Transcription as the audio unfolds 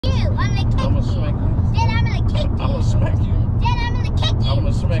I'ma smack you. Dad, I'm gonna kick you. I'ma smack you. Dad, I'm gonna kick you.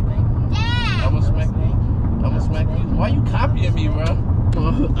 I'ma smack you. Dad. I'ma smack you. I'ma smack you. Why you copying me, bro?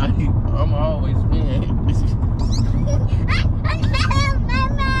 I'm always being. My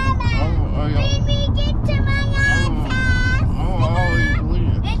mama. Let me get to my house. I'm always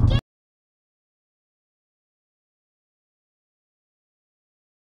weird.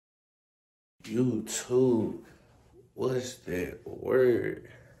 YouTube, what's that word?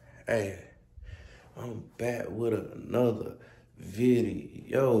 Hey, I'm back with another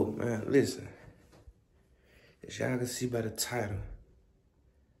video. Man, listen. As y'all can see by the title,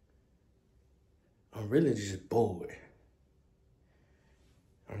 I'm really just bored.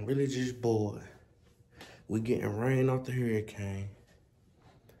 We getting rain off the hurricane.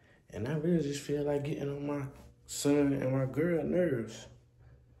 And I really just feel like getting on my son and my girl nerves.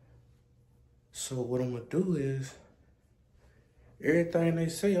 So what I'm gonna do is, everything they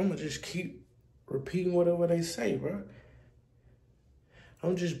say, I'm gonna just keep repeating whatever they say, bro.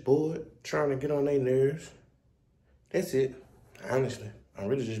 I'm just bored, trying to get on their nerves. That's it. Honestly, I'm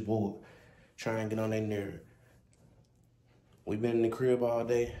really just bored, trying to get on their nerves. We've been in the crib all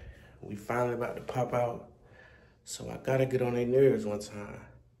day. We finally about to pop out. So I gotta get on their nerves one time.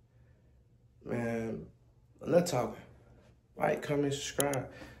 Man, enough talking. Like, comment, subscribe.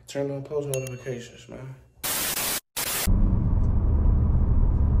 Turn on post notifications, man.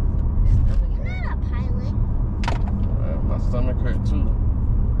 You're not a pilot. My stomach hurt too.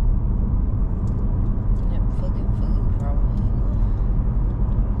 That fucking food, probably.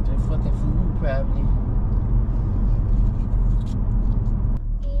 That fucking food, probably.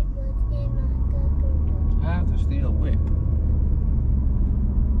 It was in my cupboard. How's it still wet?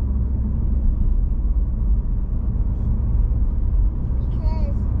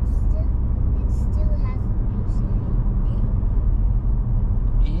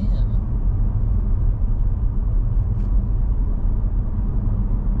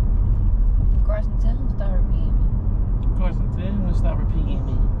 Stop repeating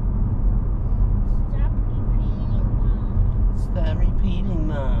me. Stop repeating,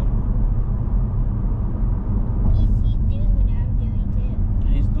 Mom.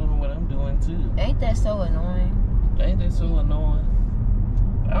 He's doing what I'm doing too. Ain't that so annoying? Ain't that so annoying?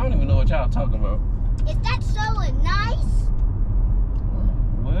 I don't even know what y'all talking about. Is that so nice?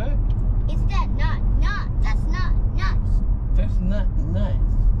 What? Is that not? That's not nice. That's not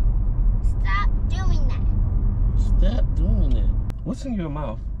nice. Stop doing that. Stop doing it. What's in your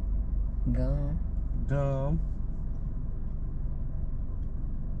mouth? Gum. Gum.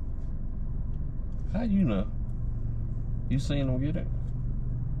 How you know? You seen them get it?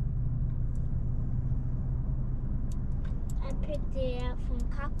 I picked it out from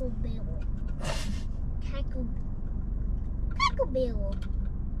Taco Bell. Taco Bell.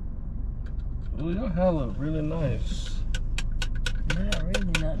 Oh, your hair look really nice. Not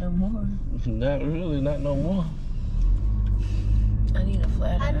really, not no more. Not really, not no more. I need a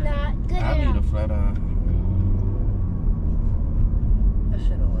flat I'm iron. not good I need a flat iron. I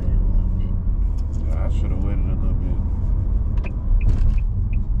should have waited a little bit. I should have waited a little bit.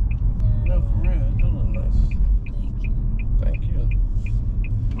 No, for real, it do look nice. Thank you. Thank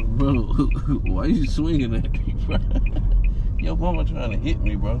you. Bro, why you swinging at me, bro? Your mama trying to hit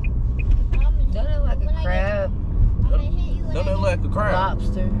me, bro. Don't it look like a crab? Don't it look like a crab?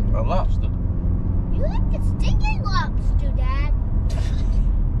 Lobster. A lobster. You like the stinking lobster, Dad.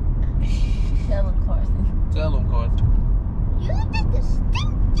 Tell him, Carson. Tell him, Carson. You look like the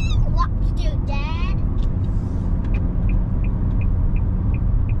stinking lobster, Dad.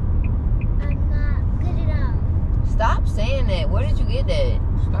 I'm not good enough. Stop saying that. Where did you get that?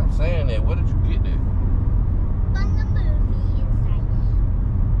 Stop saying that. Where did you get that? From the movie inside me.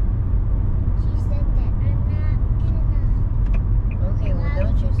 She said that I'm not good enough. Okay, well,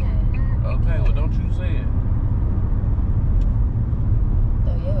 don't you say it. Okay, well, don't you say it.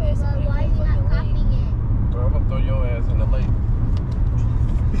 Throw your ass Well, in why are you not the copying it? So I'm gonna throw your ass in the lake.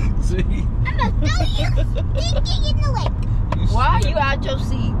 See? I'm gonna throw you stinking in the lake. Why are you out your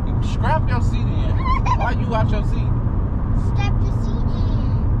seat? Strap your seat in. Why you out your seat? Strap your seat in.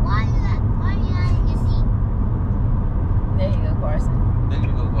 Why are you not in your seat? There you go, Carson. There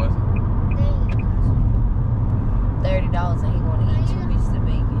you go, Carson. There you go. $30 and he want to eat 2 pieces of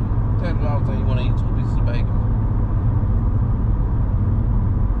bacon. $10 and you want to eat 2 pieces of bacon.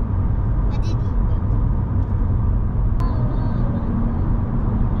 I did eat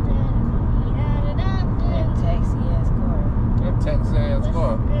That taxi ass car. That taxi ass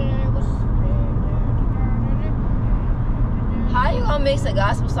car. How you gonna mix a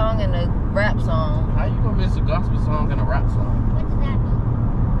gospel song and a rap song? How you gonna miss a gospel song and a rap song? What does that mean?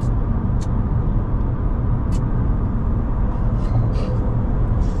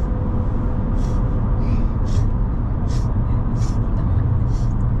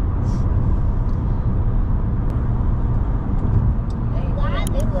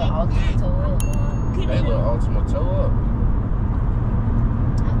 Ultimate toe up. Hey, little Ultima toe up.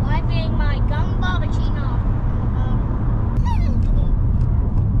 I'm wiping my gumball machine off.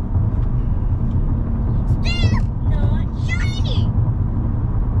 Still not shiny.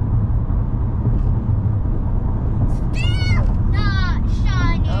 Still not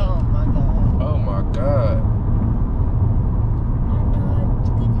shiny. Oh my god. Oh my god.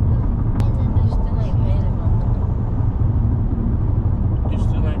 You still ain't painted my car. You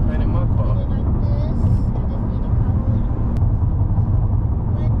still ain't painted my car.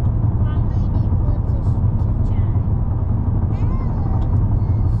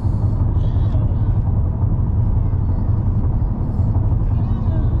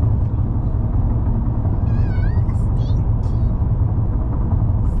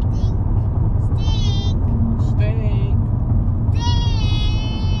 Stink.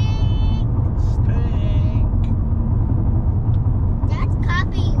 Stink. That's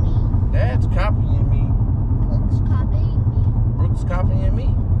copying me. Dad's copying me. Brooks copying me. Brooks copying me.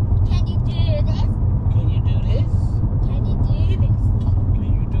 Can you do this? Can you do this? Can you do this?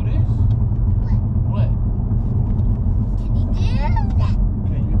 Can you do this? What? What? Can you do that?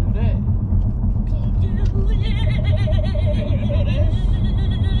 Can you do that? Can you do this? Can you do this?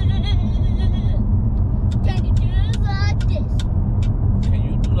 Can you do like this? Can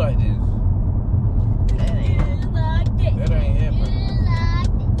you do like this? That ain't it. Do like this? That ain't Do happening.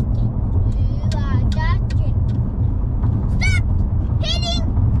 like this? Do like that? Stop hitting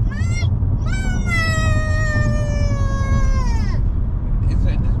my mama! It's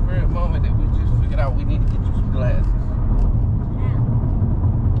at this very moment that we just figured out we need to get you some glasses.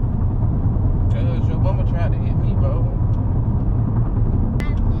 Cause your mama tried to hit me, bro.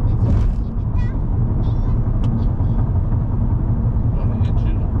 I'm gonna hit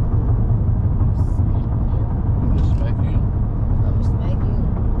you. I'm gonna smack you. I'ma smack you.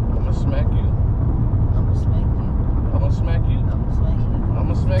 I'm gonna smack you. I'ma smack you. I'm gonna smack you. I'ma smack you. I'm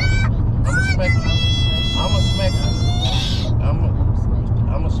gonna smack you. I'm gonna smack you. I'm gonna smack you. I'm gonna I'ma smack you.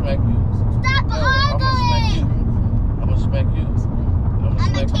 I'm gonna smack you. Stop No, I'm gonna smack you. arguing! I'm gonna smack you. I'm I'm gonna gonna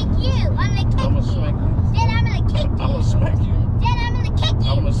smack kick you. you. I'm gonna kick I'm gonna you. smack you. Then I'm gonna kick I'm gonna you. smack you. Then I'm gonna kick you.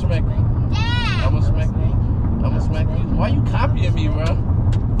 I'm gonna smack you. Dad. I'm gonna smack you. I'm gonna smack you. Why you copying me, bro?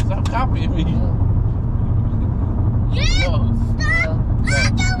 Stop copying me. You No. stop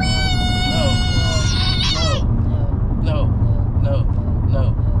arguing! No. No. No.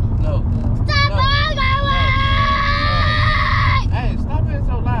 No. Stop No. arguing! Hey, stop being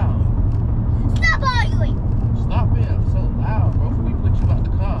so loud. Stop arguing! Stop being so loud, bro. Before we put you out the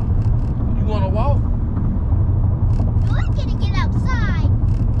car. You wanna walk? You're gonna get outside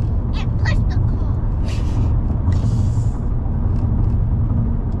and push the car.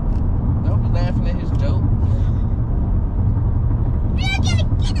 Don't be laughing at his joke.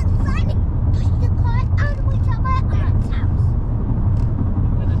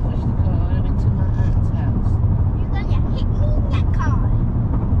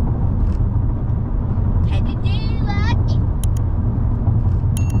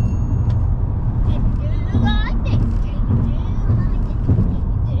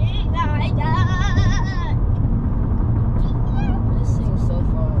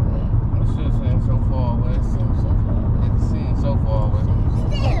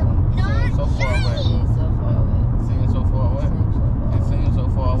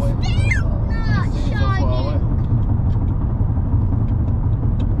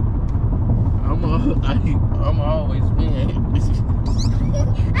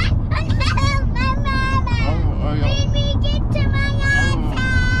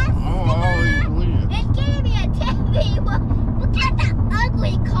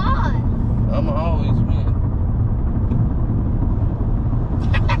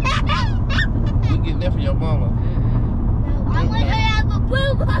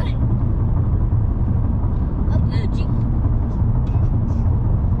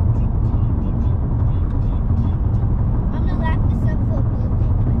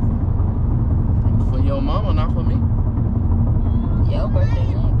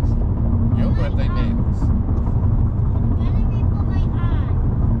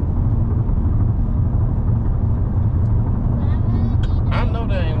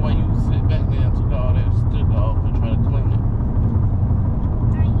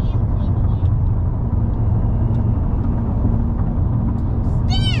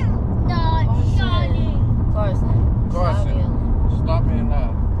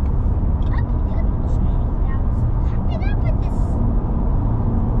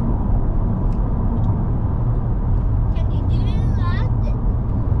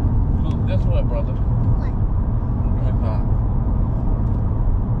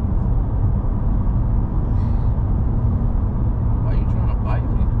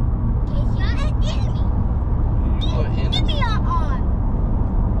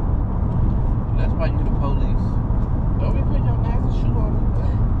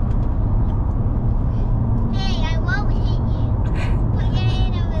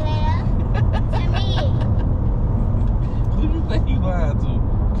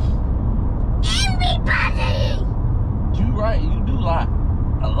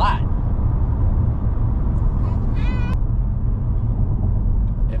 A lot.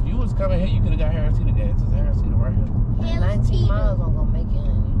 If you was coming here, you could have got Harris Teeter gas. It's Harris Teeter right here. 19 miles ain't gonna make it,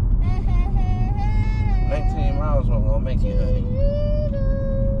 honey. 19 miles ain't gonna make it, honey.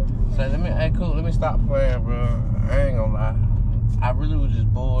 So hey, cool, let me stop playing, bro. I ain't gonna lie. I really was just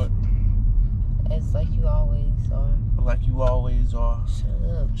bored. It's like you always are. Like you always are. Shut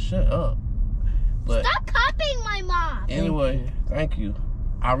up. Shut up. But Stop copying my mom. anyway, thank you.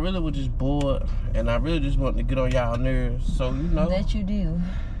 I really was just bored, and I really just wanted to get on y'all nerves. So you know. That you do.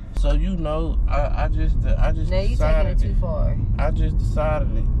 So you know, I just Now you taking decided it too far. I just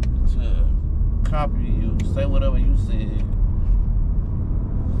decided to copy you, say whatever you said,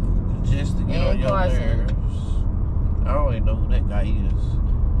 just to get on your nerves. I don't even know who that guy is.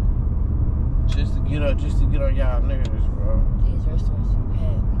 Just to get on y'all nerves, bro. These restaurants are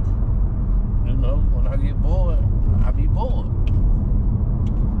packed. You know, when I get bored, I be bored.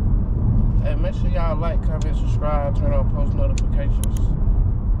 Hey, make sure y'all like, comment, subscribe, turn on post notifications.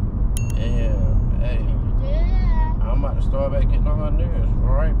 And hey, I'm about to start back getting on her nerves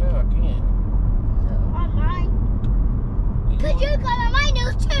right now again. On mine. Cause you got on my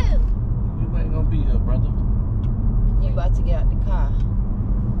news too. You ain't gonna be here, brother. You about to get out the car.